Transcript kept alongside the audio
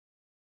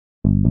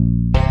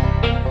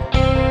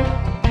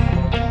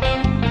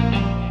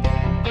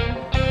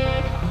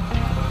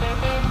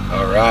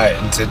Alright,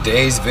 in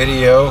today's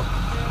video,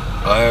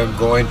 I'm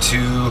going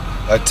to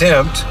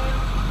attempt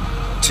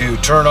to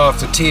turn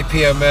off the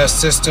TPMS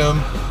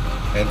system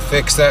and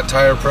fix that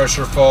tire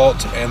pressure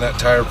fault and that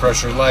tire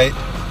pressure light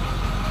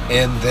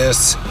in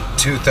this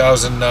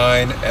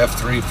 2009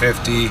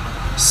 F350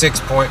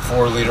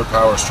 6.4 liter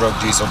Power Stroke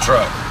diesel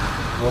truck.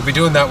 We'll be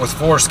doing that with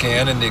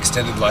Forscan and the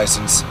extended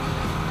license,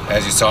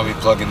 as you saw me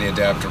plug in the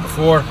adapter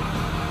before,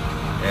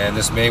 and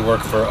this may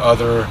work for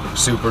other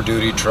Super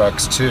Duty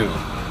trucks too.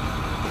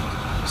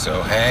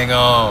 So hang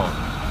on.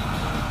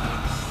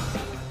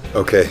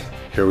 Okay,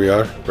 here we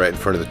are, right in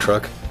front of the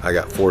truck. I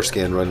got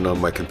Forscan running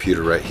on my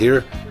computer right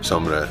here, so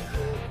I'm gonna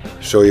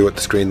show you what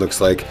the screen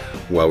looks like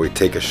while we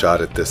take a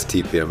shot at this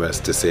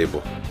TPMS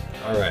disable.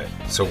 Alright,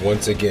 so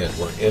once again,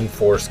 we're in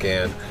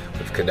Forscan.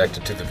 We've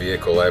connected to the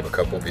vehicle. I have a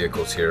couple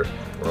vehicles here.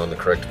 We're on the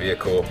correct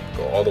vehicle.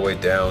 Go all the way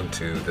down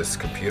to this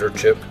computer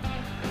chip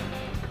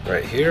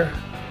right here.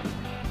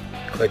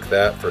 Click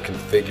that for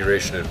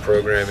configuration and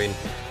programming.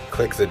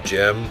 Click the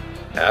gem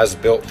as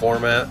built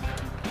format.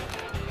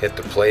 Hit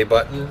the play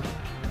button.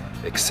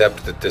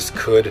 Accept that this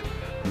could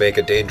make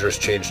a dangerous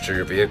change to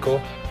your vehicle,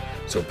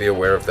 so be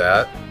aware of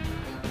that.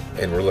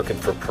 And we're looking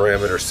for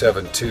parameter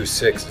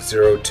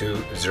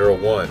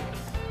 7260201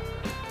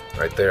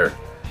 right there.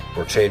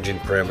 We're changing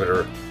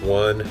parameter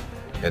 1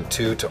 and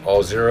 2 to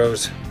all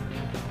zeros,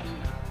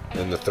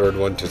 and the third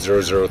one to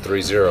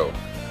 0030.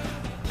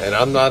 And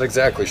I'm not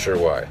exactly sure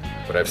why,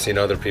 but I've seen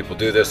other people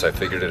do this. I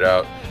figured it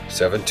out.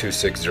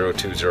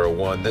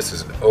 7260201. This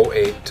is an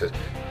 08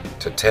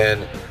 to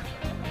 10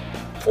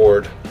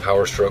 Ford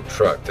Power Stroke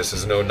truck. This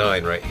is an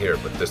 09 right here,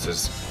 but this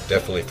is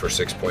definitely for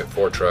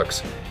 6.4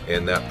 trucks,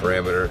 and that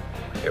parameter,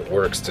 it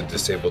works to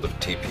disable the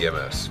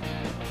TPMS.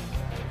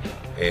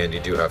 And you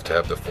do have to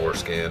have the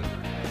Forscan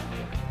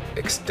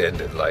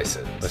extended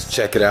license. Let's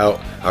check it out.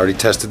 I already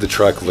tested the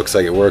truck, looks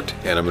like it worked,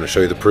 and I'm going to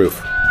show you the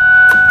proof.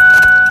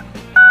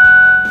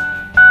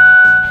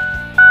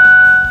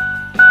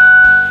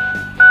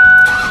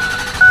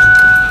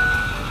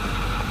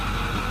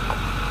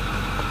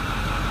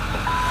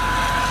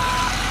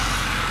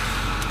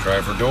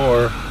 Driver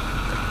door.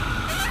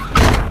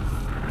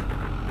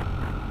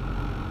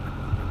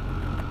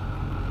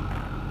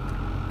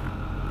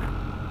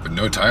 But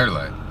no tire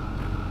light.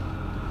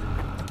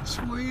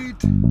 Sweet.